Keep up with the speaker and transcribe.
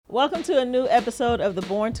Welcome to a new episode of the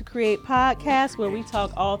Born to Cre8 Podcast, where we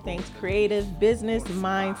talk all things creative, business,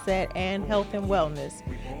 mindset, and health and wellness.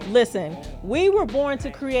 Listen, we were born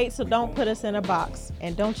to create, so don't put us in a box.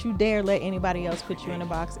 And don't you dare let anybody else put you in a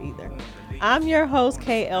box either. I'm your host,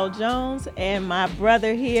 Elle Jones, and my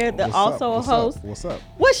brother here, the host. What's up?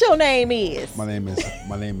 What's your name is? My name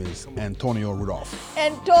is Antonio Rudolph.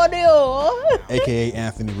 Antonio. AKA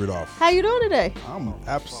Anthony Rudolph. How you doing today? I'm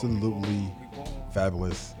absolutely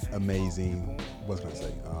fabulous, amazing. What's can I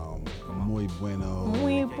say? Muy bueno.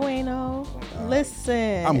 Muy bueno.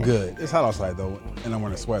 Listen. I'm good. It's hot outside though, and I'm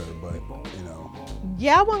wearing a sweater, but you know.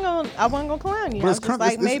 Yeah, I wasn't gonna clown you. I was just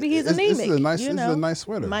like, maybe he's anemic. This is a nice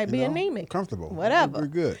sweater. Might be anemic. Comfortable. Whatever. We're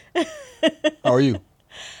good. How are you?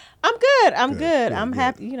 I'm good. Good. I'm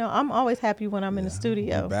happy. You know, I'm always happy when I'm in the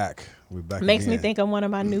studio. We're back. Makes again. me think of one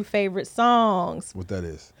of my new favorite songs. What that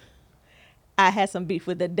is? I had some beef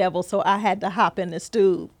with the devil, so I had to hop in the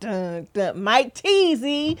stew. Dun, dun. Mike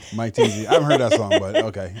Teasy. I haven't heard that song, but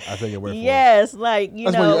okay, I'll take your word for it. Yes, like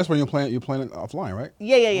that's when you're playing it offline, right?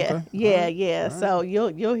 Yeah. Okay. Yeah. Right. So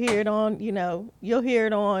you'll hear it on,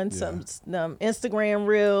 some Instagram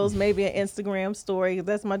reels, maybe an Instagram story.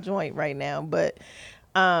 That's my joint right now. But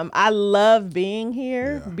I love being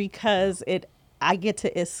here because I get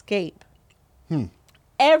to escape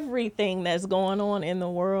everything that's going on in the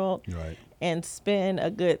world. Right. And spend a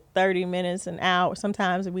good 30 minutes, an hour.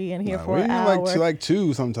 Sometimes we in here for an hour. Like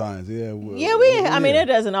two sometimes. Yeah. I mean, it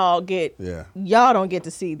doesn't all get. Yeah. Y'all don't get to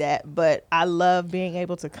see that, but I love being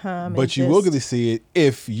able to come. But you will get to see it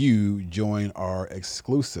if you join our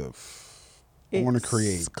exclusive Born to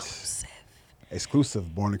Cre8.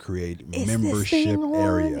 Exclusive Born to Cre8 membership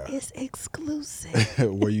area. It's exclusive.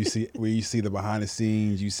 where you see the behind the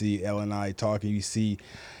scenes. You see Elle and I talking. You see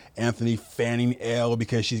Anthony fanning Elle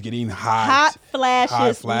because she's getting hot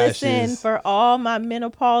flashes. Listen, for all my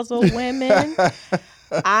menopausal women,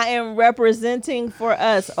 I am representing for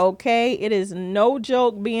us, okay? It is no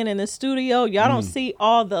joke being in the studio. Y'all don't see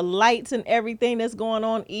all the lights and everything that's going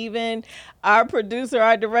on. Even our producer,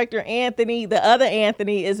 our director, Anthony, the other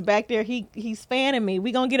Anthony, is back there. He's fanning me.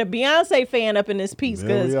 We going to get a Beyonce fan up in this piece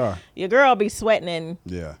because your girl be sweating and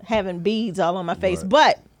having beads all on my face. Right.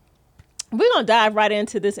 But we're going to dive right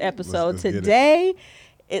into this episode. Today,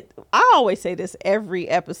 I always say this every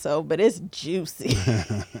episode, but it's juicy.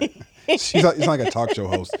 It's like a talk show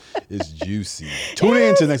host. It's juicy. Tune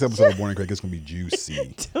in to the next episode of Born to Cre8. It's going to be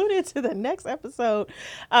juicy. Tune into the next episode.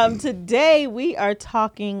 Today, we are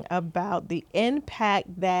talking about the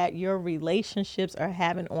impact that your relationships are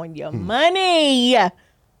having on your money.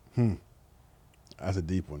 That's a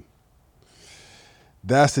deep one.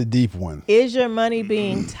 That's a deep one. Is your money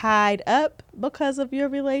being tied up because of your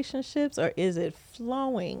relationships, or is it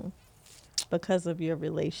flowing because of your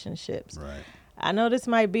relationships? Right. I know this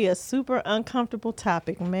might be a super uncomfortable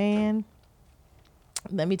topic, man.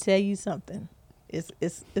 Let me tell you something. It's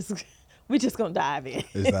we're just gonna dive in.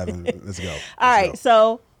 Let's go. All right.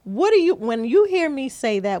 So when you hear me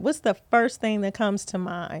say that, what's the first thing that comes to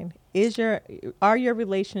mind? Are your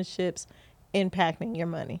relationships impacting your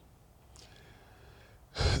money?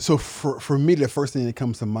 So for me, the first thing that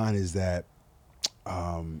comes to mind is that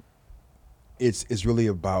it's really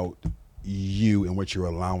about you and what you're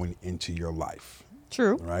allowing into your life.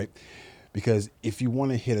 True. Right? Because if you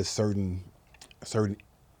want to hit a certain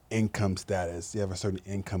income status, you have a certain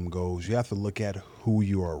income goals, you have to look at who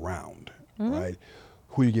you're around, right?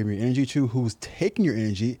 Who you're giving your energy to, who's taking your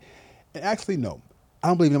energy. And actually, no, I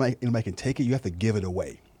don't believe anybody can take it. You have to give it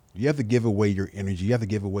away. You have to give away your energy. You have to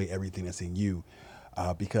give away everything that's in you.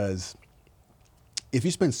 Because if you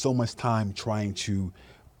spend so much time trying to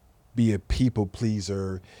be a people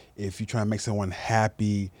pleaser, if you try to make someone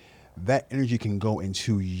happy, that energy can go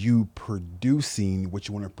into you producing what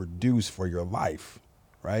you want to produce for your life,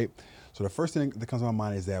 right? So the first thing that comes to my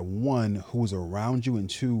mind is that one, who's around you, and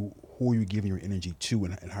two, who are you giving your energy to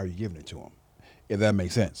and how are you giving it to them? If that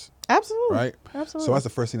makes sense. Absolutely. Right? Absolutely. So that's the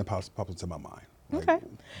first thing that pops into my mind. Okay.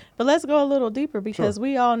 But let's go a little deeper because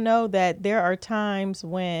we all know that there are times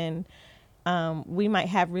when we might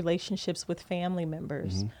have relationships with family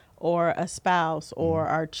members or a spouse or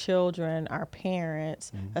our children, our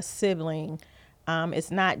parents, a sibling.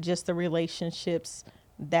 It's not just the relationships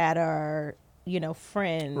that are,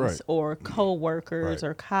 friends or co-workers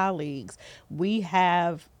or colleagues. We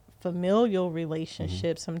have familial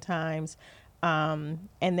relationships sometimes, and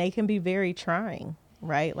they can be very trying.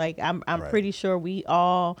 Right. Like I'm pretty sure we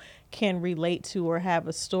all can relate to or have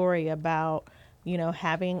a story about,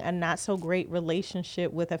 having a not so great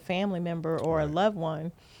relationship with a family member or a loved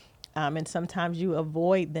one. And sometimes you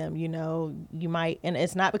avoid them, you might, and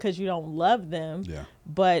it's not because you don't love them,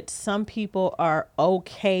 but some people are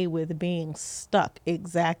okay with being stuck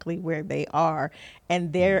exactly where they are.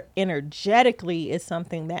 And there energetically is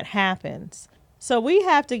something that happens. So we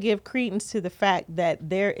have to give credence to the fact that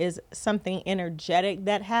there is something energetic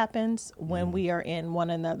that happens when we are in one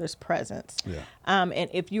another's presence. And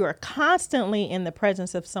if you are constantly in the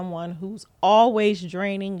presence of someone who's always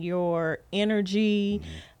draining your energy,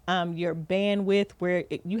 your bandwidth, where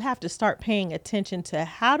you have to start paying attention to,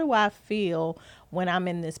 how do I feel when I'm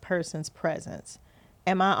in this person's presence?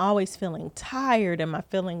 Am I always feeling tired? Am I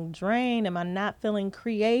feeling drained? Am I not feeling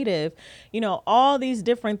creative? All these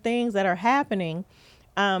different things that are happening.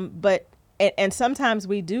 But sometimes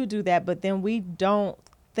we do that, but then we don't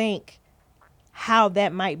think how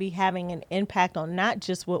that might be having an impact on not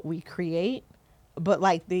just what we create, but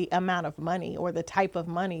like the amount of money or the type of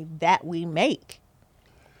money that we make.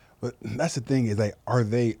 But that's the thing, is like, are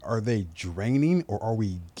they draining, or are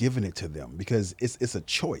we giving it to them? Because it's a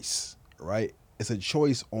choice, right? It's a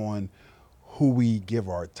choice on who we give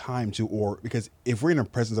our time to, or because if we're in the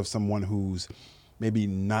presence of someone who's maybe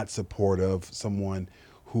not supportive, someone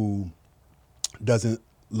who doesn't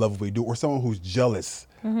love what we do, or someone who's jealous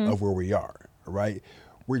of where we are, right?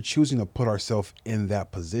 We're choosing to put ourselves in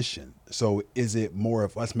that position. So is it more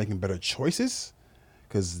of us making better choices?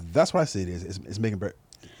 Because that's what I see it is. It's making better.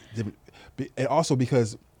 And also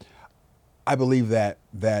because I believe that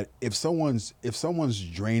if someone's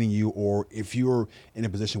draining you, or if you're in a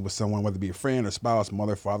position with someone, whether it be a friend or spouse,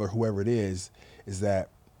 mother, father, whoever it is that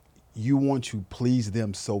you want to please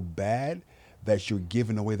them so bad that you're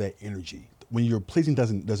giving away that energy. When your pleasing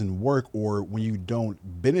doesn't work, or when you don't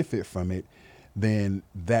benefit from it, then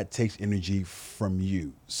that takes energy from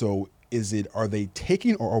you. So are they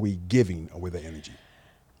taking, or are we giving away the energy?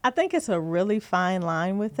 I think it's a really fine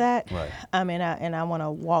line with that. Right. And I want to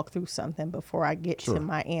walk through something before I get to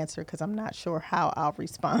my answer, because I'm not sure how I'll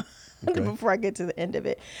respond before I get to the end of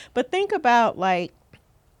it. But think about like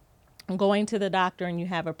going to the doctor and you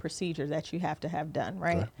have a procedure that you have to have done,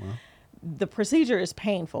 right? Okay. Well, the procedure is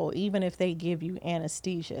painful, even if they give you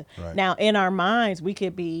anesthesia. Right. Now, in our minds, we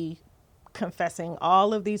could be confessing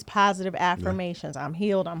all of these positive affirmations. I'm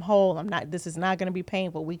healed, I'm whole, this is not going to be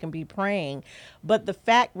painful. We can be praying. But the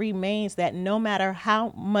fact remains that no matter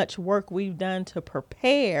how much work we've done to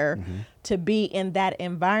prepare to be in that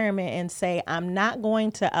environment and say, I'm not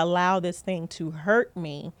going to allow this thing to hurt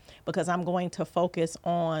me, because I'm going to focus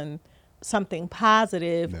on something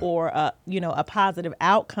positive or a positive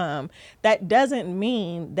outcome, that doesn't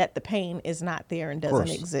mean that the pain is not there and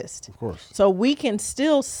doesn't exist. Of course. So we can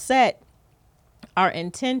still set our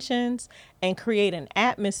intentions and create an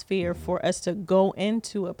atmosphere for us to go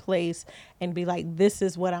into a place and be like, this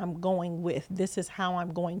is what I'm going with. This is how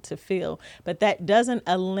I'm going to feel. But that doesn't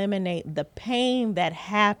eliminate the pain that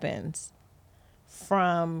happens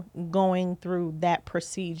from going through that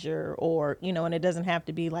procedure, or, and it doesn't have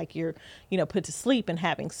to be like you're, put to sleep and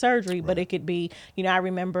having surgery, but it could be, I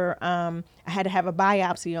remember I had to have a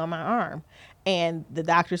biopsy on my arm, and the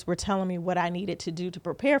doctors were telling me what I needed to do to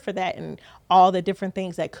prepare for that and all the different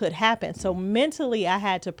things that could happen. So mentally, I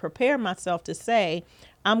had to prepare myself to say,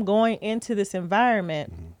 I'm going into this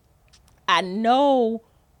environment. I know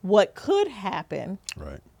what could happen.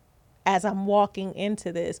 Right. As I'm walking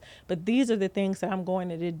into this, but these are the things that I'm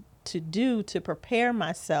going to do to prepare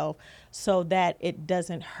myself so that it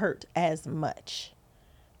doesn't hurt as much.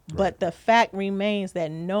 Right. But the fact remains that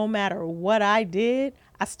no matter what I did,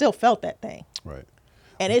 I still felt that thing. Right.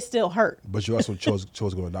 And it still hurt. But you also chose to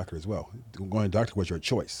go to a doctor as well. Going to a doctor was your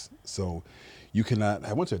choice. So you cannot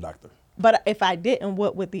have went to a doctor. But if I didn't,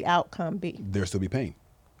 what would the outcome be? There'd still be pain.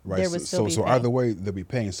 Right. There would still be pain. Pain. Either way, there'll be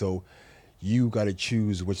pain. So you got to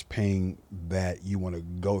choose which pain that you want to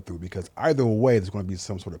go through, because either way, there's going to be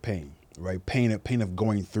some sort of pain, right? Pain of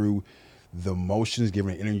going through the motions,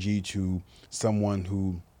 giving energy to someone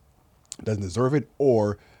who doesn't deserve it,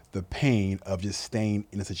 or the pain of just staying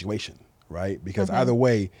in a situation, right? Because either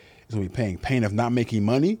way, it's going to be pain of not making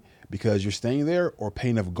money because you're staying there, or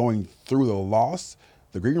pain of going through the loss,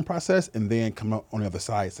 the grieving process, and then come out on the other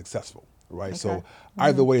side successful, right? Okay. So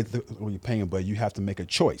either way, it's going to be pain, but you have to make a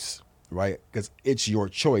choice. Right? Because it's your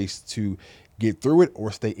choice to get through it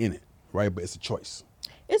or stay in it, right? But it's a choice.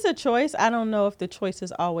 It's a choice. I don't know if the choice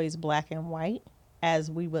is always black and white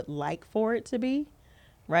as we would like for it to be,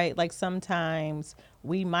 right? Like sometimes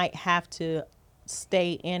we might have to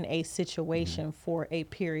stay in a situation for a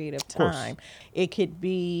period of time. It could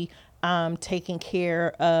be taking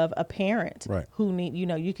care of a parent Right. who need,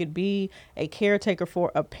 you could be a caretaker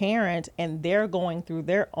for a parent and they're going through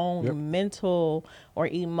their own Yep. mental or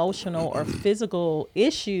emotional or physical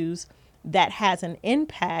issues that has an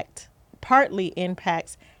impact, partly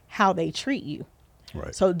impacts how they treat you.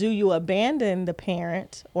 Right. So do you abandon the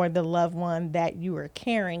parent or the loved one that you are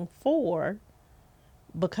caring for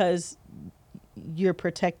because you're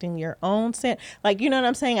protecting your own sin? Like, you know what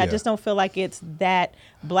I'm saying? I Yeah. just don't feel like it's that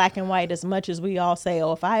black and white as much as we all say,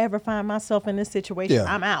 oh, if I ever find myself in this situation, Yeah.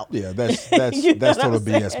 I'm out. Yeah, that's You know that's what I'm total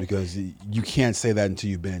BS saying? because you can't say that until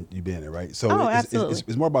you've been in it, right? So Oh, it's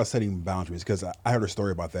absolutely. more about setting boundaries because I heard a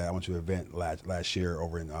story about that. I went to an event last year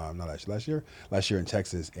over in last year in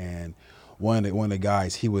Texas, and one of the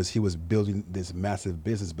guys he was building this massive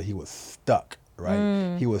business, but he was stuck,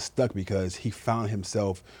 right? He was stuck because he found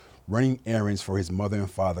himself running errands for his mother and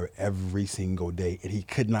father every single day, and he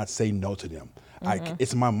could not say no to them.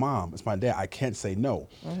 It's my mom, it's my dad. I can't say no.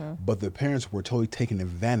 But the parents were totally taking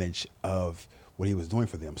advantage of what he was doing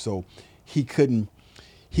for them. So he couldn't.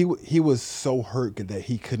 He was so hurt that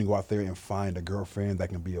he couldn't go out there and find a girlfriend that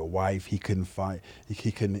can be a wife. He couldn't find.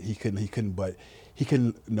 He couldn't. But he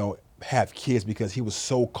couldn't. Have kids because he was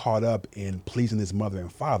so caught up in pleasing his mother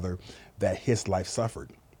and father that his life suffered.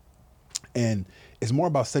 And it's more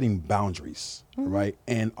about setting boundaries, right?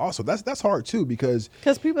 And also that's hard too because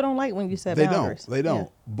People don't like when you set they boundaries. don't. They don't.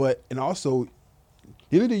 But and also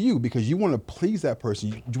neither do you because you want to please that person.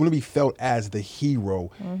 You want to be felt as the hero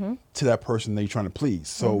to that person that you're trying to please.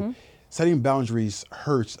 So setting boundaries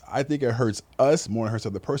hurts. I think it hurts us more than it hurts the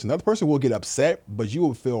other person. The other person will get upset, but you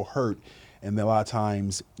will feel hurt. And then a lot of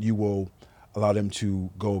times you will allow them to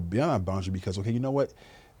go beyond that boundary because, okay, you know what?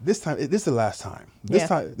 This is the last time. This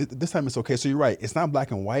time it's okay. So you're right. It's not black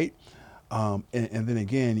and white. And then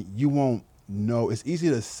again, you won't know. It's easy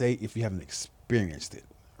to say if you haven't experienced it,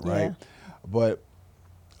 right? Yeah. But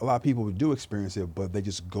a lot of people do experience it, but they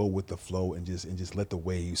just go with the flow and just let the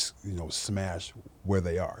waves, smash where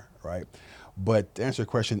they are, right? But to answer your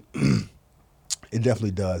question, it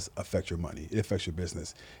definitely does affect your money. It affects your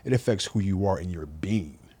business. It affects who you are in your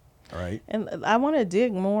being. All right. And I want to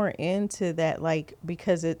dig more into that, like,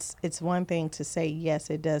 because it's one thing to say, yes,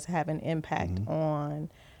 it does have an impact on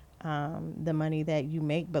the money that you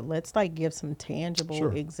make, but let's give some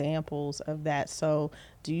tangible examples of that. So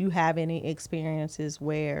do you have any experiences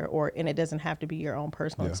where, and it doesn't have to be your own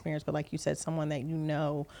personal experience, but like you said, someone that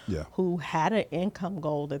who had an income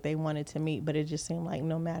goal that they wanted to meet, but it just seemed like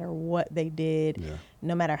no matter what they did,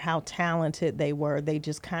 no matter how talented they were, they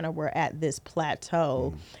just kind of were at this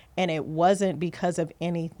plateau. And it wasn't because of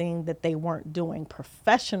anything that they weren't doing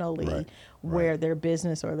professionally where their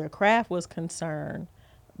business or their craft was concerned,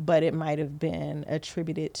 but it might have been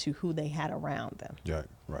attributed to who they had around them.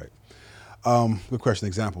 Right. Good question.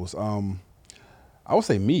 Examples. I would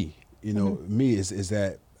say me. Me is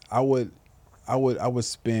that I would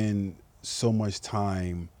spend so much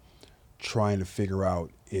time trying to figure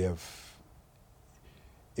out if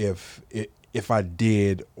I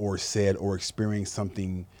did or said or experienced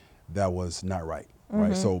something that was not right.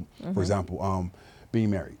 Right. So, for example, being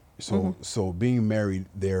married. So being married,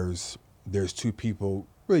 there's two people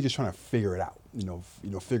really just trying to figure it out.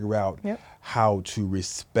 Figure out how to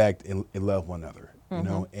respect and love one another.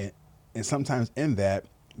 And sometimes in that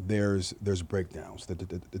there's breakdowns,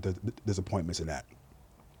 there's disappointments in that.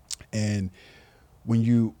 And when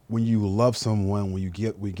you love someone, when you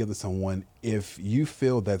give to someone, if you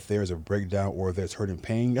feel that there's a breakdown or there's hurt and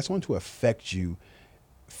pain, that's going to affect you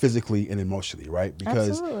physically and emotionally, right?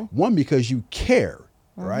 Because because you care,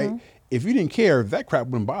 right? If you didn't care, that crap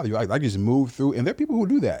wouldn't bother you. I just move through, and there are people who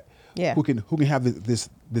do that. Yeah. Who can have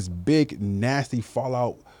this big nasty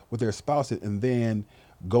fallout with their spouse and then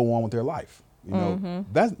go on with their life.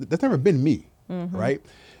 That's never been me, right?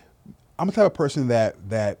 I'm the type of person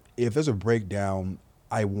that if there's a breakdown,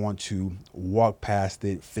 I want to walk past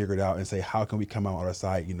it, figure it out, and say, how can we come out on the other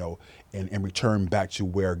side, and return back to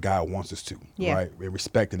where God wants us to, right?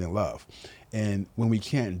 Respect and in love. And when we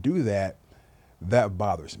can't do that, that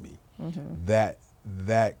bothers me.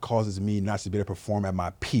 That causes me not to be able to perform at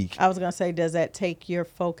my peak. I was going to say, does that take your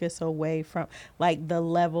focus away from the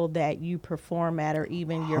level that you perform at, or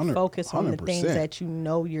even your focus on the things that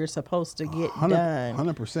you're supposed to get done?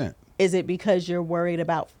 100%. Is it because you're worried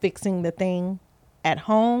about fixing the thing at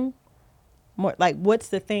home? More what's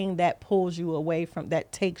the thing that pulls you away from,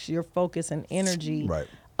 that takes your focus and energy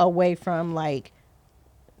away from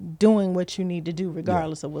doing what you need to do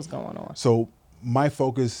regardless of what's going on? So my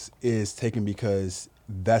focus is taken because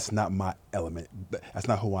that's not my element. That's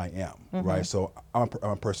not who I am, right? So I'm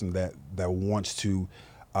a person that wants to,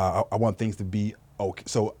 I want things to be okay.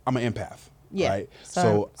 So I'm an empath, Yeah. right?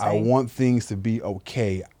 So I Same. want things to be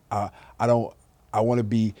okay. I don't. I want to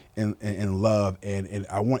be in love, and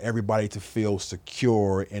I want everybody to feel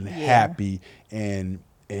secure and happy. And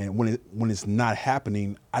when it's not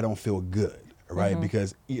happening, I don't feel good, right?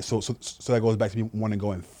 Because so that goes back to me wanting to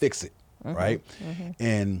go and fix it, right?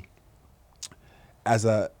 And as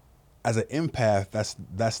an empath,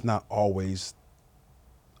 that's not always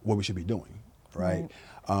what we should be doing, right?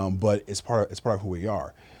 But it's part of who we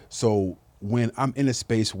are. So when I'm in a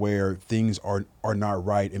space where things are not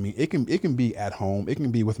right, I mean, it can be at home, it can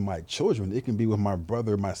be with my children, it can be with my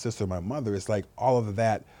brother, my sister, my mother. It's like all of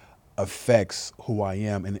that affects who I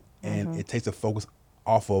am, and it takes the focus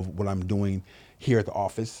off of what I'm doing here at the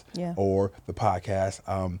office or the podcast.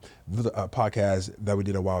 The podcast that we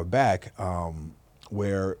did a while back,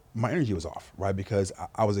 where my energy was off, right? Because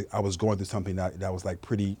I was going through something that was like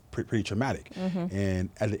pretty traumatic, and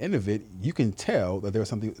at the end of it, you can tell that there was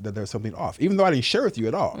something off, even though I didn't share with you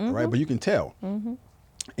at all, right? But you can tell,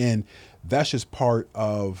 and that's just part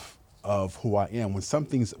of who I am. When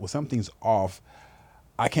something's off,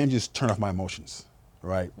 I can't just turn off my emotions,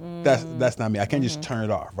 right? That's not me. I can't just turn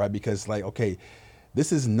it off, right? Because like, okay,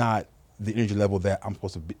 this is not the energy level that I'm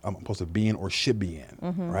supposed to be in or should be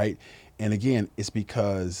in, right? And again, it's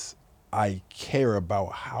because I care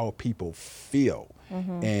about how people feel,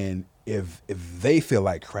 and if they feel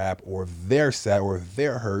like crap, or if they're sad, or if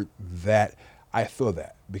they're hurt, that I feel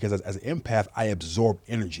that, because as an empath, I absorb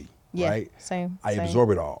energy, right? Same. I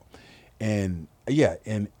absorb it all, and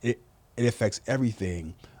and it affects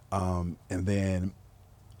everything, and then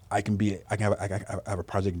I can have a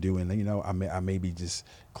project due, and I may be just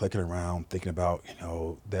clicking around thinking about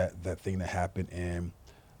that thing that happened, and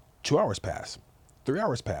 2 hours pass, 3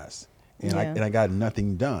 hours pass, and I got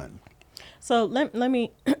nothing done. So let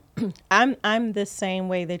me I'm the same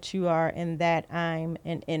way that you are, in that I'm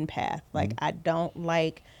an empath. Like I don't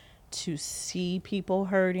like to see people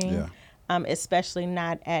hurting. Especially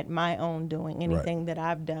not at my own doing, anything that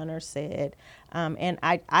I've done or said. And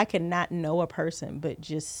I cannot know a person, but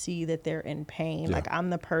just see that they're in pain. Like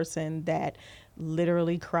I'm the person that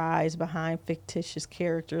literally cries behind fictitious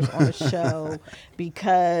characters on a show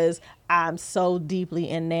because I'm so deeply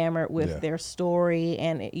enamored with their story.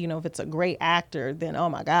 And, if it's a great actor, then, oh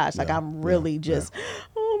my gosh, like I'm really just,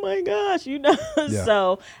 oh my gosh,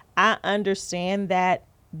 So I understand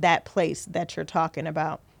that place that you're talking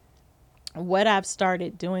about. What I've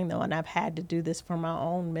started doing, though, and I've had to do this for my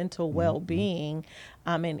own mental well-being,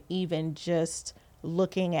 and even just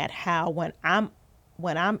looking at how when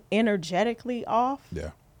I'm energetically off,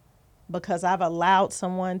 because I've allowed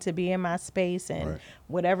someone to be in my space, and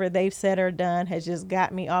whatever they've said or done has just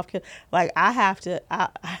got me off. Like I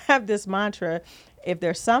have this mantra: if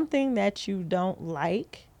there's something that you don't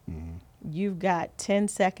like, you've got 10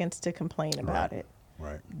 seconds to complain about it.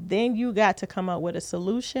 Right. Then you got to come up with a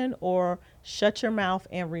solution, or shut your mouth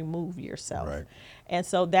and remove yourself. Right. And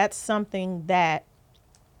so that's something that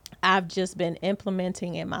I've just been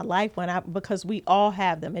implementing in my life because we all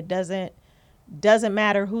have them. It doesn't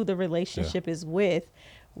matter who the relationship is with.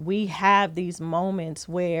 We have these moments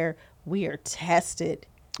where we are tested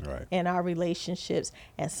in our relationships,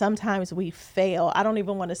 and sometimes we fail. I don't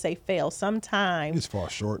even want to say fail. Sometimes just fall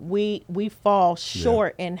short. We fall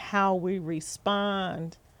short in how we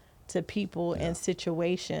respond to people and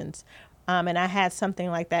situations. And I had something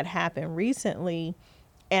like that happen recently,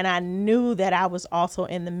 and I knew that I was also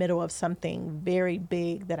in the middle of something very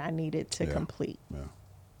big that I needed to complete.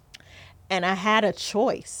 And I had a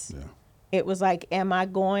choice. It was like, am I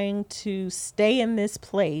going to stay in this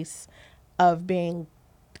place of being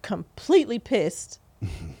completely pissed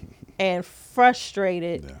and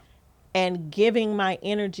frustrated and giving my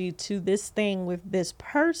energy to this thing with this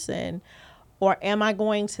person, or am I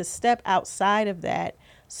going to step outside of that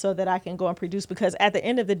so that I can go and produce? Because at the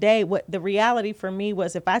end of the day, what the reality for me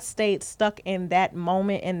was, if I stayed stuck in that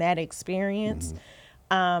moment, in that experience,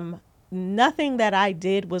 nothing that I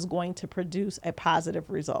did was going to produce a positive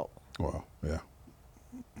result. Wow. Yeah.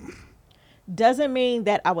 Doesn't mean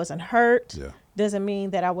that I wasn't hurt. Doesn't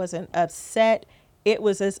mean that I wasn't upset. It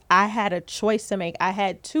was as I had a choice to make. I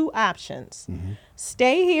had two options.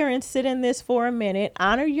 Stay here and sit in this for a minute,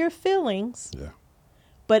 honor your feelings.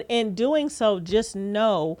 But in doing so, just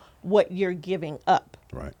know what you're giving up.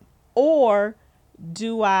 Right. Or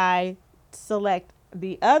do I select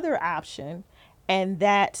the other option, and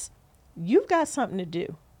that's, you've got something to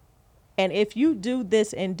do. And if you do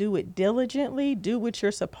this and do it diligently, do what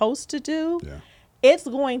you're supposed to do, it's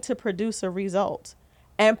going to produce a result.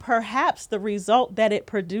 And perhaps the result that it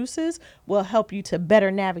produces will help you to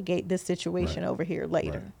better navigate this situation over here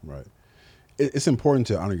later. Right. it's important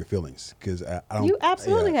to honor your feelings because I don't. You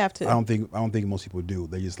absolutely have to. I don't think most people do.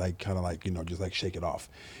 They just like kind of like just like shake it off,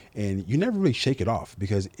 and you never really shake it off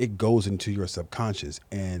because it goes into your subconscious,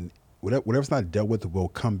 and whatever's not dealt with will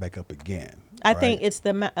come back up again. I think it's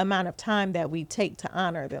the amount of time that we take to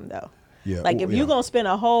honor them, though. Yeah. Like if you're going to spend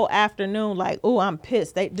a whole afternoon like, oh, I'm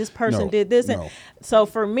pissed. This person did this. And so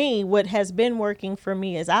for me, what has been working for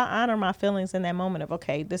me is I honor my feelings in that moment of,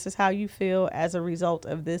 okay, this is how you feel as a result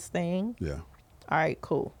of this thing. Yeah. All right,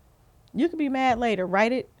 cool. You can be mad later.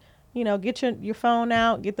 Write it, get your phone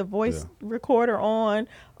out, get the voice recorder on,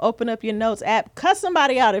 open up your notes app, cuss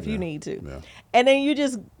somebody out if you need to. Yeah. And then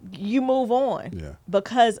you move on. Yeah.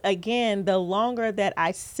 Because again, the longer that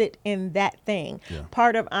I sit in that thing,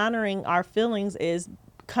 part of honoring our feelings is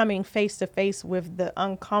coming face to face with the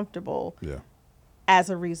uncomfortable as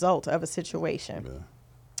a result of a situation.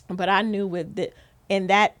 Yeah. But I knew in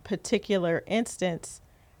that particular instance,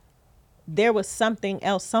 there was something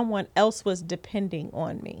else. Someone else was depending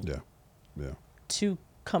on me to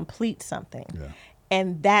complete something. Yeah.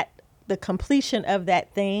 And the completion of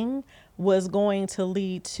that thing was going to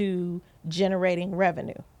lead to generating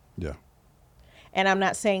revenue. Yeah. And I'm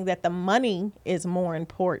not saying that the money is more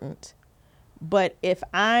important, but if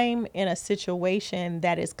I'm in a situation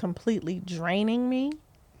that is completely draining me,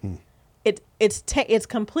 it's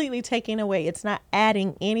completely taking away. It's not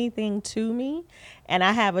adding anything to me. And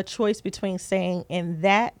I have a choice between staying in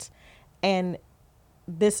that and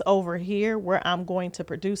this over here where I'm going to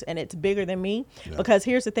produce, and it's bigger than me. Yeah. Because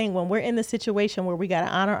here's the thing, when we're in the situation where we got to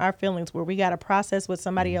honor our feelings, where we got to process what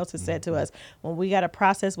somebody else has said to us, when we got to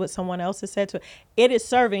process what someone else has said to us, it is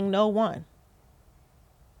serving no one.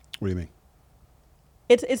 What do you mean?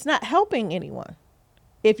 It's not helping anyone.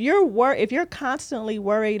 If you're constantly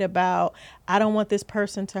worried about, I don't want this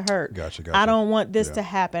person to hurt. Gotcha. I don't want this to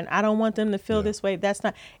happen. I don't want them to feel this way.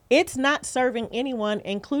 It's not serving anyone,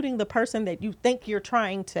 including the person that you think you're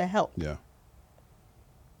trying to help. Yeah.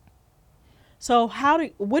 So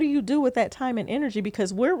what do you do with that time and energy?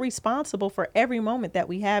 Because we're responsible for every moment that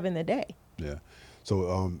we have in the day. Yeah.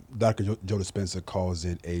 So Dr. Joe Dispenza calls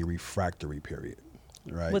it a refractory period.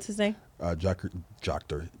 Right. What's his name? Dr. Joe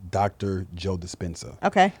Dispenza.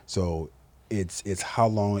 Okay. So it's how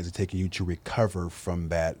long is it taking you to recover from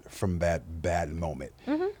that bad moment?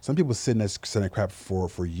 Mm-hmm. Some people sit in that crap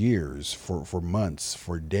for years, for months,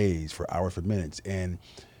 for days, for hours, for minutes, and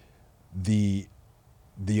the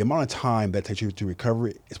amount of time that takes you to recover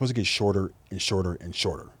is supposed to get shorter and shorter and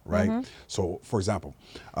shorter, right? Mm-hmm. So, for example,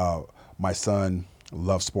 my son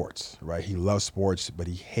loves sports, right? He loves sports, but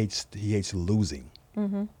he hates losing.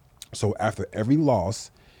 Mm-hmm. So after every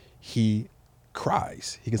loss, he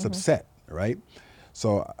cries. He gets upset, right?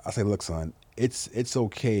 So I say, look, son, it's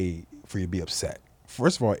okay for you to be upset.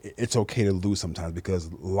 First of all, it's okay to lose sometimes because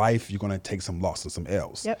life, you're going to take some losses, some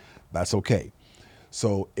L's. Yep. That's okay.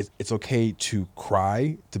 So it's okay to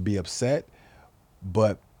cry, to be upset,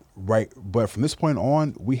 but from this point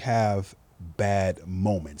on, we have bad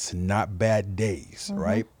moments, not bad days,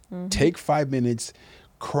 right? Mm-hmm. Take 5 minutes,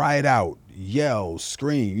 cry it out, yell,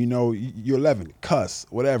 scream, you're 11, cuss,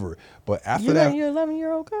 whatever. But after that... You're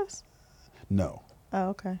 11-year-old cuss? No. Oh,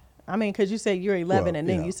 okay. I mean, because you said you're 11 and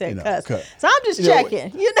then you said cuss. So I'm just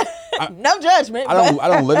checking. No judgment. I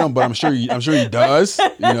don't let him, but I'm sure he does,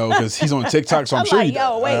 because he's on TikTok, so I'm sure he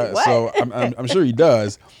does. Wait, what? So I'm sure he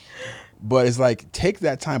does. But it's like, take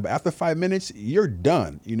that time. But after 5 minutes, you're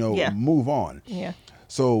done, move on. Yeah.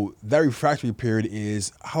 So that refractory period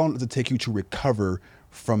is how long does it take you to recover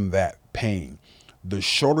from that pain? The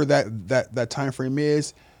shorter that time frame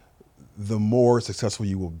is, the more successful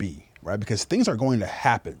you will be, right? Because things are going to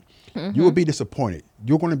happen. Mm-hmm. You will be disappointed.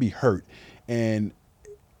 You're going to be hurt, and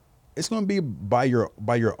it's going to be by your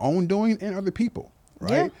own doing and other people,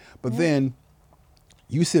 right? Yeah. But then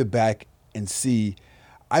you sit back and see.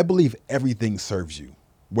 I believe everything serves you,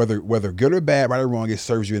 whether good or bad, right or wrong. It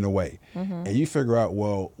serves you in a way, and you figure out,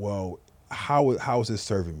 well, how is this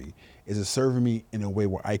serving me? Is it serving me in a way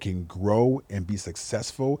where I can grow and be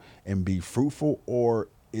successful and be fruitful, or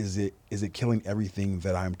is it killing everything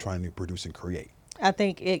that I'm trying to produce and create? I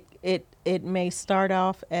think it may start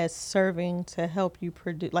off as serving to help you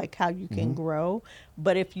produce, like how you can grow,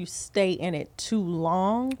 but if you stay in it too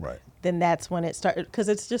long, right, then that's when it starts, because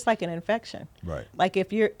it's just like an infection, right? Like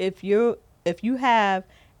if you have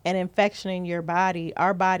an infection in your body,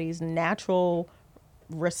 our body's natural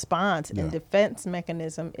response and defense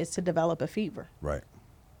mechanism is to develop a fever.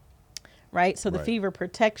 Right. So the fever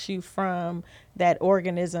protects you from that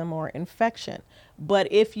organism or infection. But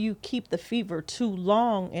if you keep the fever too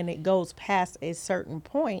long and it goes past a certain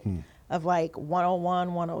point of like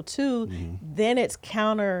 101, 102, then it's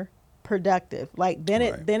counterproductive productive. Like then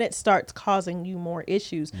Right. then it starts causing you more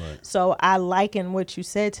issues. Right. So I liken what you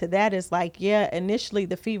said to that is like, yeah, initially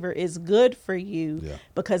the fever is good for you Yeah.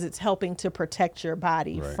 because it's helping to protect your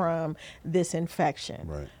body Right. from this infection.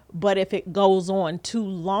 Right. But if it goes on too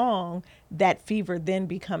long, that fever then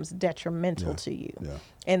becomes detrimental Yeah. to you. Yeah.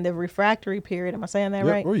 And the refractory period, am I saying that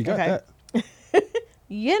Yep. right? Oh, you got that.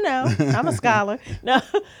 You know, I'm a scholar. No,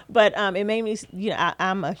 but it made me,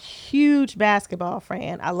 I'm a huge basketball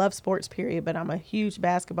fan. I love sports, period, but I'm a huge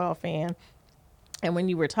basketball fan. And when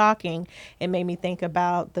you were talking, it made me think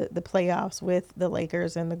about the playoffs with the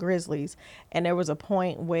Lakers and the Grizzlies. And there was a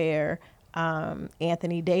point where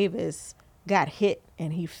Anthony Davis got hit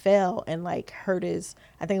and he fell and like hurt his,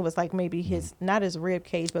 I think it was like maybe his, not his rib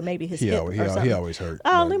cage, but maybe his hip or something. He always hurt.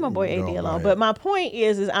 Oh, Like, leave my boy AD go alone. ahead. But my point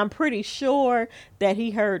is I'm pretty sure that he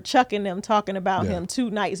heard Chuck and them talking about Yeah. him 2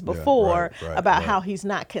 nights Yeah, before right, about right. how he's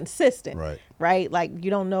not consistent. Right. Like you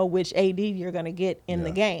don't know which AD you're going to get in the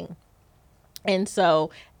Yeah. game. And so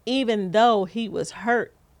even though he was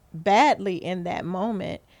hurt badly in that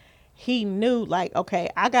moment, he knew like, okay,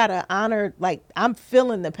 I got to honor, like I'm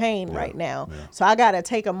feeling the pain right now. Yeah. So I got to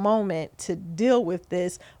take a moment to deal with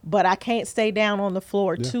this, but I can't stay down on the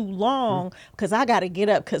floor too long because I got to get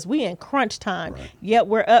up because we in crunch time. Right. Yet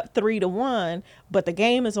we're up 3-1, but the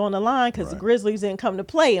game is on the line because the Right. Grizzlies didn't come to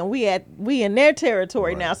play and we in their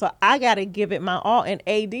territory Right. now. So I got to give it my all. And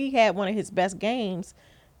AD had one of his best games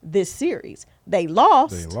this series. They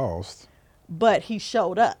lost, but he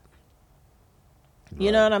showed up.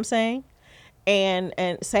 You know what I'm saying? And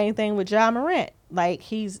same thing with Ja Morant. Like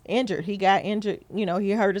he's injured. He got injured.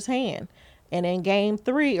 He hurt his hand. And in game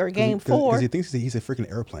 3 or game 4, because he thinks he's a freaking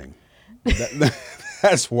airplane.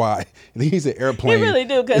 That's why he's an airplane. he really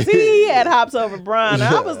do because he had hops over Bron.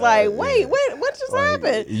 I was like, wait, what just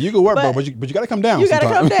happened? You can work, but you got to come down. You got to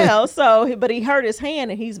come sometime. down. So, but he hurt his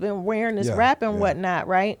hand and he's been wearing this wrap and yeah. whatnot,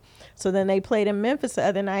 right? So then they played in Memphis the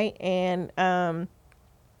other night and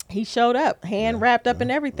he showed up, hand wrapped up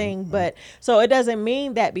and everything. But so it doesn't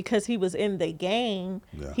mean that because he was in the game,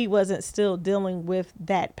 he wasn't still dealing with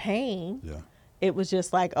that pain. Yeah. It was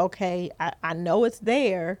just like, okay, I know it's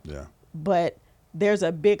there, but there's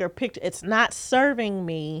a bigger picture. It's not serving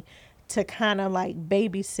me to kind of like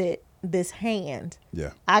babysit this hand. Yeah.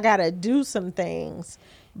 I got to do some things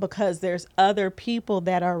because there's other people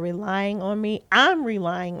that are relying on me. I'm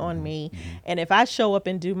relying on me. And if I show up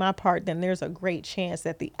and do my part, then there's a great chance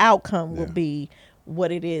that the outcome will be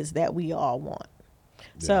what it is that we all want.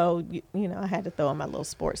 Yeah. So, I had to throw in my little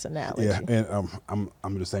sports analogy. Yeah, and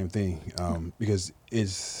I'm the same thing because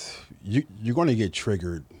you're going to get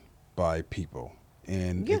triggered by people.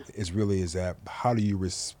 And it's really is that how do you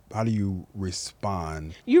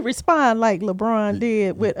respond? You respond like LeBron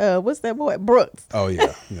did with what's that boy Brooks? Oh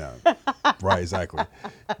yeah, right, exactly.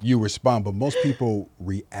 You respond, but most people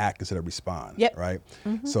react instead of respond. Yep. Right.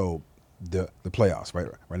 So the playoffs,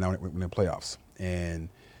 right now we're in the playoffs, and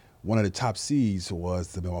one of the top seeds was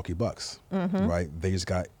the Milwaukee Bucks. Right, they just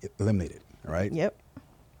got eliminated. Right. Yep.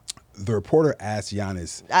 The reporter asked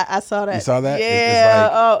Giannis. I saw that. You saw that?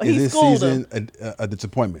 Yeah. Is this season a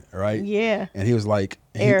disappointment? Right? Yeah. And he was like,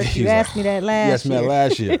 Eric, you asked me that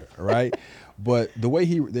last year. Right? But the way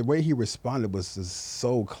he responded was just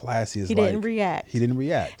so classy. He didn't react. He didn't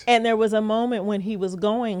react. And there was a moment when he was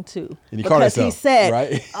going to, and because he said,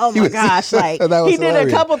 right? "Oh my gosh!" Like he did it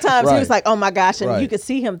a couple times. Right. He was like, "Oh my gosh!" And Right. you could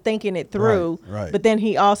see him thinking it through. Right. But then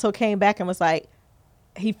he also came back and was like,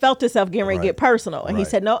 he felt himself getting ready to get personal, and he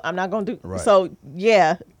Right. said, "No, I'm not going to do." Right. So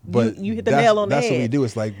yeah, But you hit the nail on the head. That's what we do.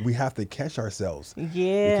 It's like we have to catch ourselves.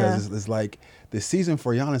 Yeah. Because it's like the season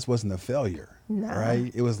for Giannis wasn't a failure. Nah.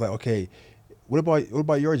 Right. It was like, okay, what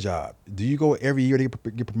about your job? Do you go every year to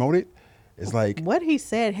get promoted? It's like what he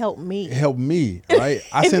said helped me. Help me, right?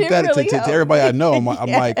 I sent that really to everybody I know. I'm like,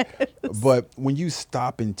 Yes. but when you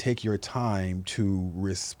stop and take your time to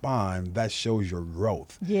respond, that shows your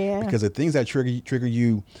growth. Yeah. Because the things that trigger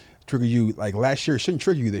you like last year shouldn't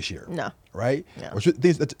trigger you this year. No. Right? No. Or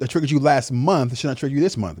things that triggered you last month should not trigger you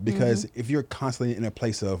this month. Because if you're constantly in a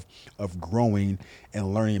place of growing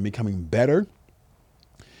and learning and becoming better,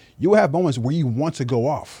 you will have moments where you want to go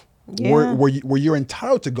off. Yeah. Where you're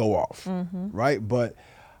entitled to go off, right? But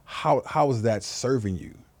how is that serving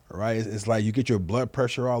you, right? It's like you get your blood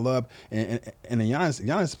pressure all up, and in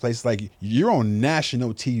Giannis' place, like you're on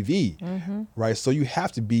national TV, right? So you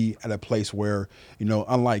have to be at a place where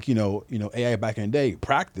unlike AI back in the day,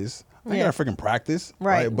 practice. I gotta freaking practice,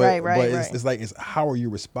 Right, But right. it's like how are you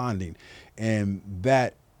responding, and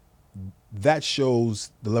that that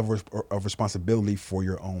shows the level of responsibility for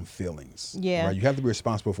your own feelings. Yeah. Right? You have to be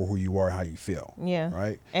responsible for who you are and how you feel. Yeah.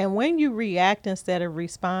 Right. And when you react instead of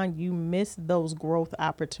respond, you miss those growth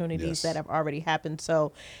opportunities Yes. that have already happened.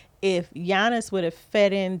 So if Giannis would have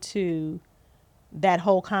fed into that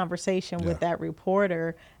whole conversation with that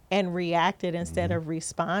reporter and reacted instead of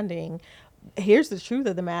responding, here's the truth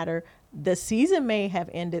of the matter. The season may have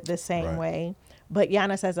ended the same way, but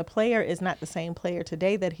Giannis as a player is not the same player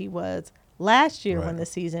today that he was last year when the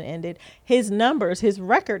season ended. His numbers, his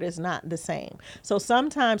record is not the same. So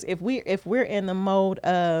sometimes if we're in the mode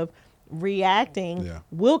of reacting,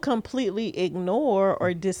 we'll completely ignore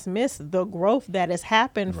or dismiss the growth that has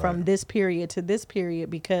happened from this period to this period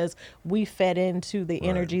because we fed into the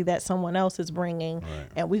energy that someone else is bringing,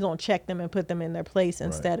 and we're going to check them and put them in their place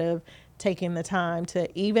instead of taking the time to,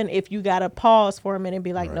 even if you got to pause for a minute and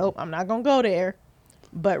be like, nope, I'm not going to go there,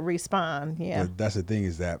 but respond. Yeah. But that's the thing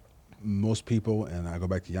is that most people, and I go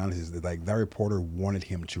back to Giannis, is that like that reporter wanted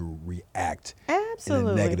him to react in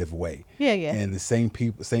a negative way. Yeah, yeah. And the same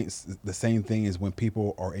thing is when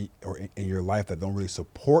people are in your life that don't really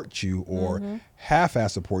support you or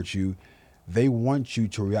half-ass support you, they want you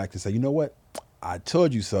to react and say, you know what, I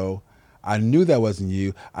told you so. I knew that wasn't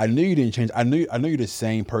you. I knew you didn't change. I knew you're the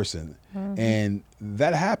same person, and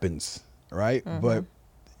that happens, right? But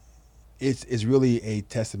it's really a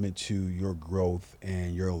testament to your growth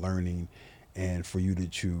and your learning, and for you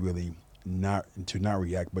to really not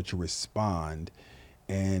react, but to respond.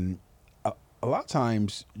 And a lot of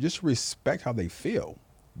times, just respect how they feel,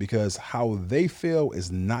 because how they feel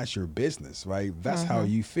is not your business, right? That's how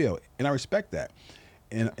you feel, and I respect that.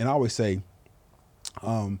 And I always say,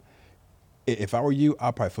 if I were you,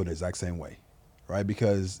 I'd probably feel the exact same way, right?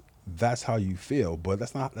 Because that's how you feel, but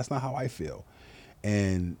that's not how I feel,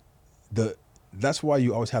 and that's why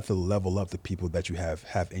you always have to level up the people that you have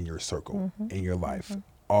in your circle, in your life,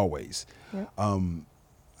 always. Yep.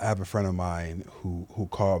 I have a friend of mine who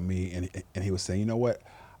called me and he was saying, you know what,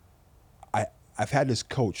 I've had this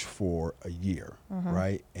coach for a year,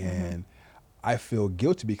 right? And I feel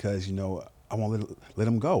guilty because, you know, I want to let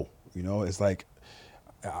him go. You know, it's like,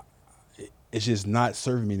 it's just not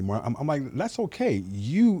serving me anymore. I'm like, that's okay.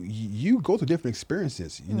 You go through different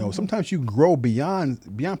experiences. You know, sometimes you grow beyond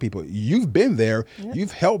people. You've been there. Yep.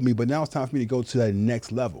 You've helped me, but now it's time for me to go to that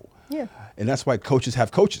next level. Yeah. And that's why coaches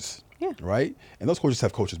have coaches. Yeah. Right. And those coaches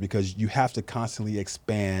have coaches because you have to constantly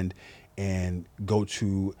expand and go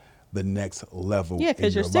to the next level. Yeah,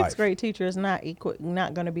 because your life. sixth grade teacher is not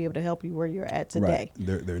going to be able to help you where you're at today.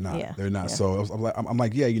 Right. They're not. Yeah. They're not. Yeah. So I'm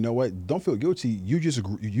like, yeah, you know what? Don't feel guilty. You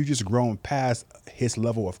just grown past his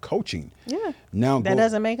level of coaching. Yeah. Now that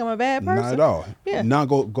doesn't make him a bad person. Not at all. Yeah. Now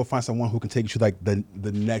go find someone who can take you to like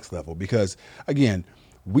the next level, because again,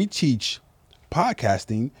 we teach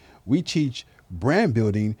podcasting, we teach brand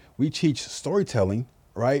building, we teach storytelling,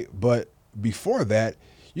 right? But before that,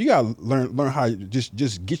 you gotta learn how to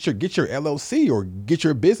just get your LLC or get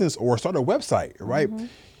your business or start a website, right?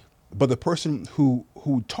 But the person who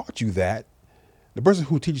taught you that, the person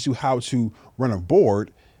who teaches you how to run a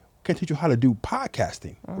board, can teach you how to do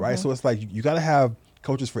podcasting, right? So it's like you gotta have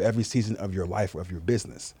coaches for every season of your life or of your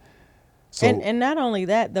business. So, and not only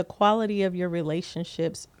that, the quality of your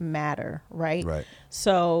relationships matter, right? Right.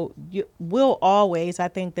 So we'll always, I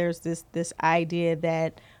think there's this idea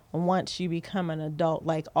that once you become an adult,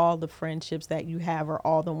 like all the friendships that you have are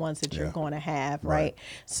all the ones that you're going to have, right?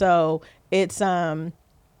 So it's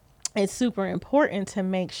super important to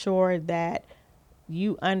make sure that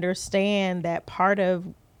you understand that part of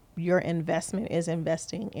your investment is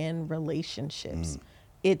investing in relationships.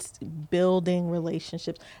 It's building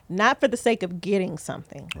relationships, not for the sake of getting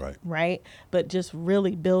something, right? But just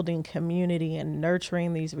really building community and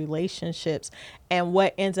nurturing these relationships. And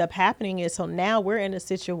what ends up happening is, so now we're in a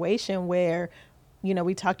situation where, you know,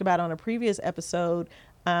 we talked about on a previous episode,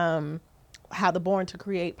 how the Born to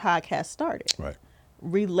Create podcast started. Right.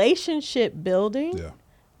 Relationship building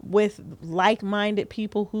with like-minded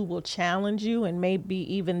people who will challenge you and maybe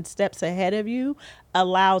even steps ahead of you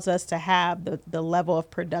allows us to have the level of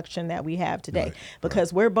production that we have today,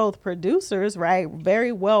 because we're both producers, right?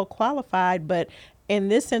 Very well qualified, but in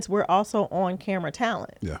this sense, we're also on-camera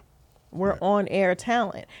talent. Yeah. We're on air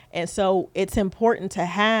talent. And so it's important to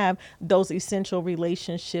have those essential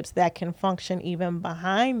relationships that can function even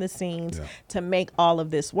behind the scenes to make all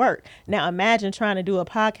of this work. Now, imagine trying to do a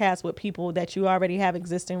podcast with people that you already have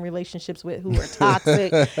existing relationships with who are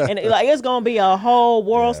toxic. And like, it's going to be a whole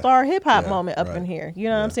world star hip hop moment up in here. You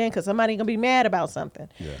know what I'm saying? Because somebody's going to be mad about something.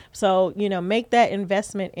 Yeah. So, you know, make that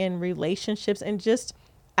investment in relationships, and just,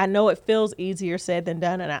 I know it feels easier said than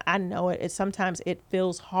done, and I know it. Sometimes it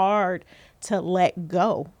feels hard to let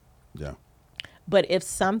go. Yeah. But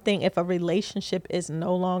if a relationship is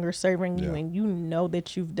no longer serving you, and you know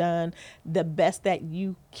that you've done the best that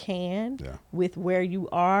you can with where you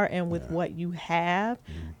are and with what you have,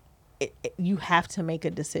 you have to make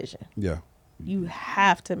a decision. Yeah. You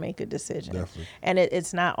have to make a decision. Definitely. And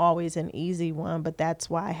it's not always an easy one, but that's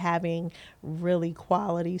why having really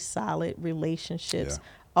quality, solid relationships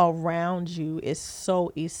around you is so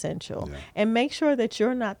essential. Yeah. And make sure that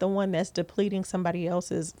you're not the one that's depleting somebody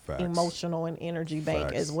else's emotional and energy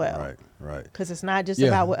bank as well. Right, right. Because it's not just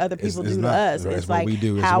about what other people do to us. It's like,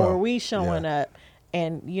 how are we showing up?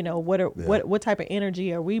 And, you know, what type of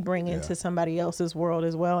energy are we bringing to somebody else's world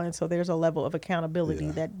as well? And so there's a level of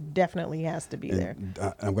accountability that definitely has to be there.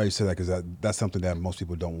 I'm glad you said that, because that's something that most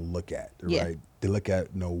people don't look at, right? They look at,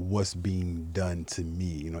 you know, what's being done to me.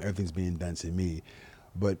 You know, everything's being done to me.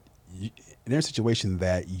 But in a situation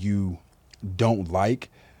that you don't like,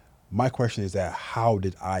 my question is that how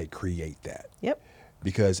did I create that? Yep.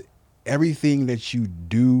 Because everything that you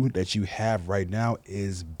do, that you have right now,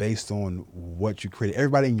 is based on what you created.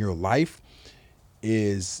 Everybody in your life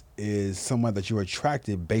is someone that you're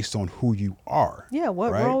attracted based on who you are. Yeah,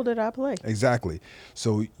 what role did I play? Exactly.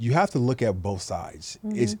 So you have to look at both sides.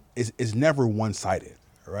 Mm-hmm. It's never one-sided,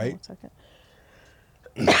 right? 1 second.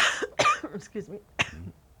 Excuse me.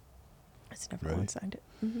 It's never one-sided.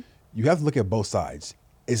 Mm-hmm. You have to look at both sides.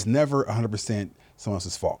 It's never 100% someone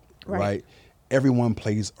else's fault, right? Everyone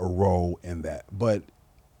plays a role in that, but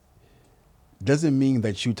doesn't mean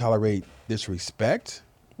that you tolerate disrespect.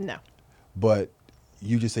 No. But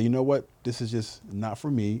you just say, you know what, this is just not for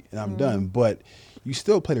me, and I'm done. But you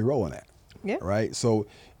still played a role in that. Yeah. Right. So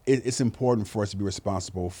it's important for us to be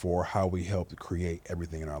responsible for how we help to create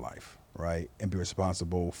everything in our life, right? And be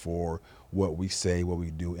responsible for what we say, what we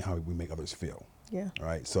do, and how we make others feel. Yeah.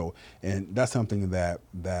 Right. So, and that's something that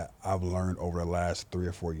I've learned over the last 3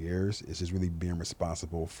 or 4 years, is just really being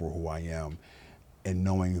responsible for who I am, and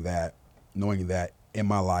knowing that in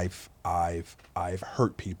my life I've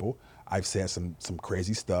hurt people. I've said some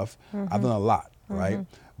crazy stuff. Mm-hmm. I've done a lot. Right.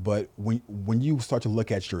 Mm-hmm. But when you start to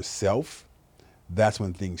look at yourself, that's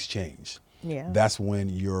when things change. Yeah. That's when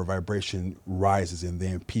your vibration rises, and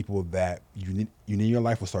then people that you need in your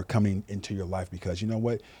life will start coming into your life, because you know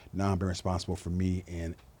what? Now I'm being responsible for me,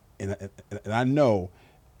 and I know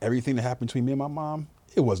everything that happened between me and my mom,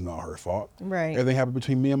 it wasn't all her fault. Right. Everything happened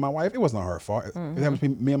between me and my wife, it wasn't all her fault. Mm-hmm. Everything happened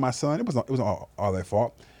between me and my son, it wasn't all their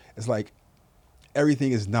fault. It's like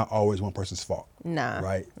everything is not always one person's fault. Nah.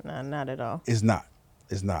 Right? Nah, not at all. It's not.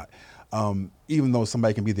 It's not. Even though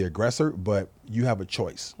somebody can be the aggressor, but you have a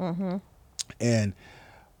choice. Mm-hmm. And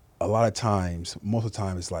a lot of times, most of the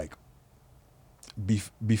time, it's like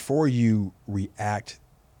before you react,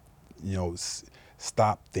 you know,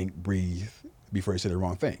 stop, think, breathe before you say the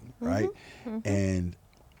wrong thing, right? Mm-hmm. And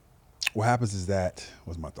what happens is that,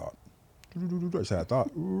 what's my thought? I said I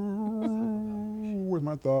thought. Where's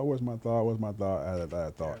my thought? I had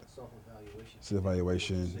a thought.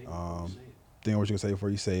 Self-evaluation. Think what you're going to say before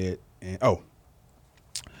you say it. And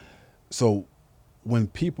so when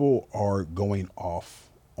people are going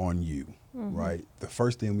off on you, mm-hmm. right, the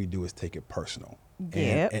first thing we do is take it personal.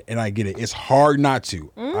 Yep. And I get it. It's hard not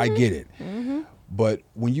to. Mm-hmm. I get it. Mm-hmm. But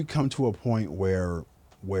when you come to a point where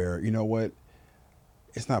you know what,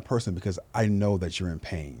 it's not personal, because I know that you're in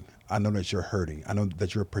pain. I know that you're hurting. I know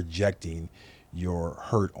that you're projecting your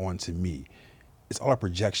hurt onto me. It's all a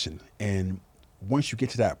projection. And once you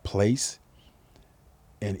get to that place,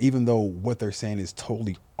 and even though what they're saying is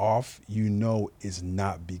totally off, you know it's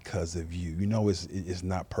not because of you. You know it's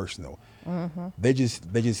not personal. Mm-hmm. They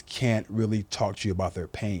just can't really talk to you about their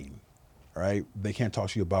pain, right? They can't talk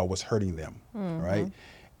to you about what's hurting them, mm-hmm. right?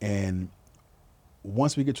 And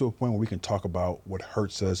once we get to a point where we can talk about what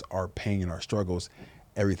hurts us, our pain and our struggles,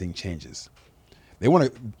 everything changes. They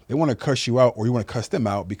want to cuss you out, or you want to cuss them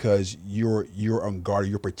out, because you're on guard,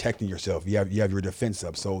 you're protecting yourself. You have your defense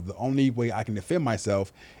up. So the only way I can defend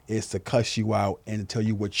myself is to cuss you out and tell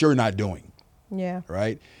you what you're not doing. Yeah.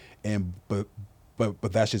 Right. And but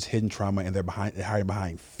that's just hidden trauma, and they're hiding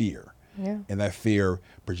behind fear. Yeah. And that fear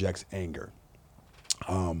projects anger.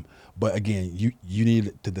 But again, you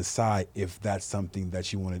need to decide if that's something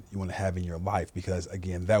that you want to have in your life, because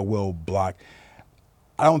again, that will block.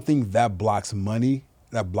 I don't think that blocks money.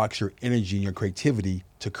 That blocks your energy and your creativity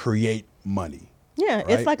to create money. Yeah, right?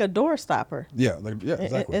 It's like a door stopper. Yeah,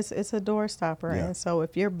 exactly. It's a door stopper, yeah. And so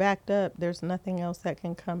if you're backed up, there's nothing else that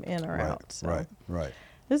can come in or out. So. Right.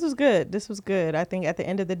 This was good. I think at the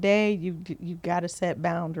end of the day, you got to set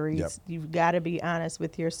boundaries. Yep. You've got to be honest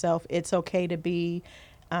with yourself. It's okay to be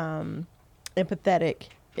empathetic.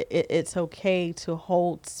 It's okay to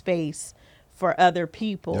hold space for other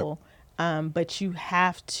people. But you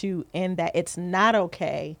have to end that. It's not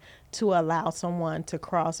okay to allow someone to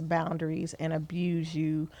cross boundaries and abuse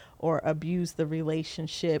you or abuse the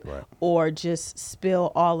relationship, or just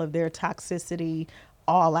spill all of their toxicity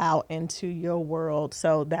all out into your world.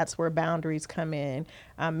 So that's where boundaries come in.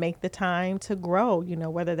 Make the time to grow, you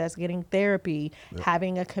know, whether that's getting therapy,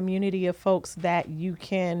 having a community of folks that you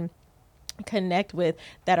can connect with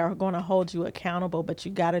that are going to hold you accountable, but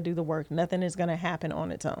you got to do the work. Nothing is going to happen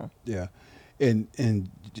on its own. Yeah. And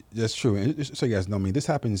that's true. And so you guys know, I mean, this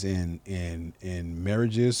happens in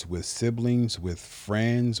marriages, with siblings, with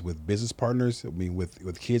friends, with business partners. I mean,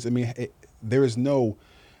 with kids. I mean, it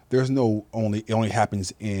only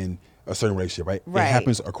happens in a certain relationship, right? It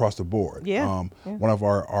happens across the board. One of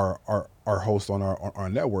our hosts on our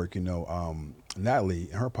network, you know, Natalie,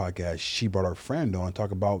 in her podcast, she brought her friend on to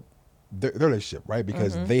talk about their relationship, right?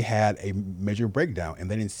 Because they had a major breakdown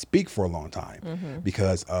and they didn't speak for a long time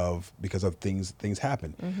because of things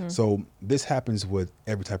happen. So this happens with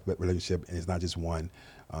every type of relationship, and it's not just one.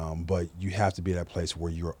 But you have to be at that place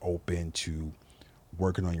where you're open to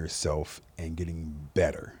working on yourself and getting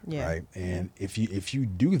better, right? And if you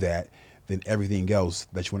do that, then everything else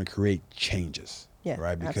that you want to create changes,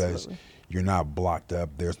 right? Because you're not blocked up,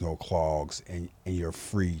 there's no clogs, and you're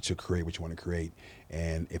free to create what you want to create.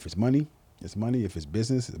 And if it's money, it's money. If it's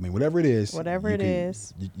business, I mean, whatever it is,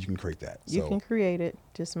 you can create that. You can create it.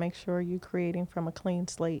 Just make sure you're creating from a clean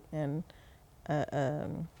slate and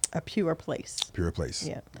a pure place. Pure place.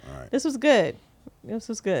 Yeah. All right. This was good.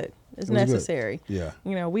 It's necessary. Good. Yeah.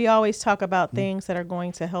 You know, we always talk about things that are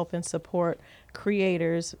going to help and support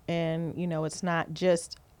creators, and you know, it's not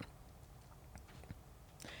just.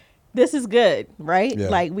 This is good, right? Yeah,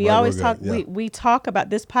 like we always talk, we talk about,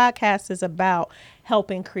 this podcast is about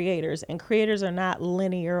helping creators, and creators are not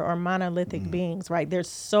linear or monolithic beings, right? There's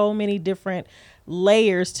so many different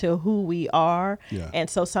layers to who we are. And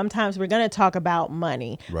so sometimes we're going to talk about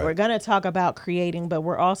money. We're going to talk about creating, but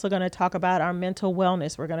we're also going to talk about our mental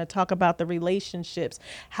wellness. We're going to talk about the relationships,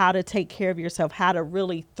 how to take care of yourself, how to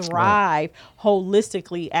really thrive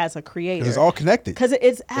holistically as a creator. It's all connected. Because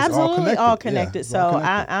it's absolutely all connected. Yeah, all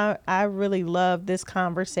connected. So I really love this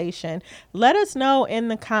conversation. Let us know in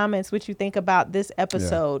the comments what you think about this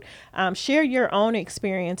episode. Share your own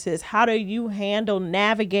experiences. How do you handle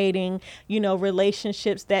navigating, you know,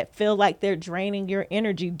 relationships that feel like they're draining your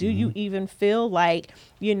energy? Do you even feel like,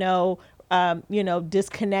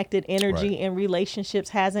 disconnected energy in relationships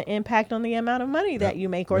has an impact on the amount of money that you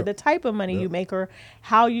make, or the type of money you make, or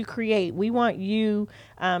how you create? We want you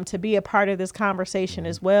to be a part of this conversation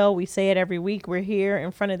as well. We say it every week. We're here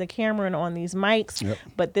in front of the camera and on these mics,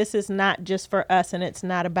 but this is not just for us, and it's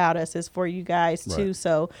not about us. It's for you guys too.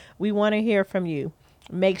 So we want to hear from you.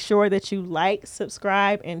 Make sure that you like,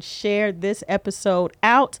 subscribe, and share this episode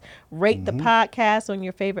out. Rate the podcast on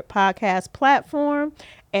your favorite podcast platform.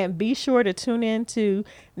 And be sure to tune in to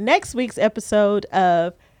next week's episode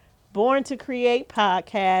of Born to Create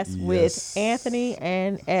Podcast with Anthony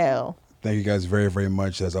and Elle. Thank you guys very, very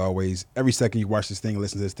much. As always, every second you watch this thing,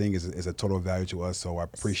 listen to this thing is a total value to us. So I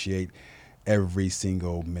appreciate every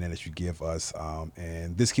single minute that you give us.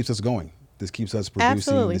 And this keeps us going. This keeps us producing.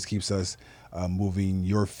 Absolutely. This keeps us moving.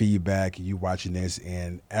 Your feedback, you watching this,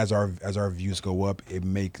 and as our views go up, it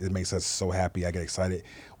makes us so happy. I get excited.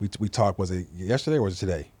 We talked. Was it yesterday or was it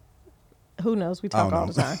today? Who knows? We talk all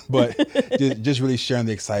the time. But just really sharing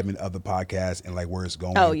the excitement of the podcast and like where it's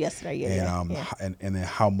going. Oh, yesterday, and then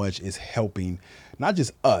how much it's helping, not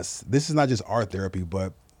just us. This is not just our therapy,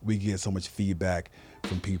 but we get so much feedback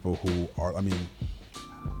from people who are. I mean,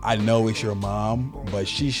 I know it's your mom, but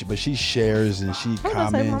she shares and she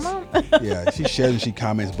comments. She shares and she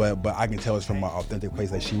comments, but I can tell it's from an authentic place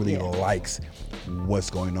that she really likes what's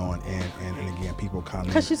going on, and again, people comment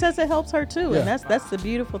because she says it helps her too, and that's the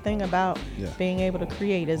beautiful thing about being able to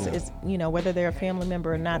create is whether they're a family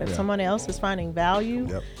member or not. If someone else is finding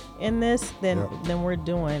value in this, then we're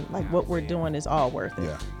doing what we're doing is all worth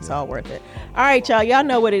it. It's all worth it. All right, y'all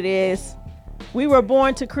know what it is. We were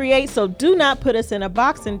born to create, so do not put us in a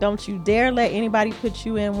box, and don't you dare let anybody put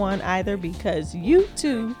you in one either, because you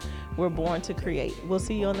too were born to create. We'll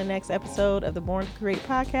see you on the next episode of the Born to Create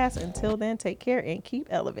podcast. Until then, take care and keep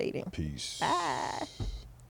elevating. Peace. Bye.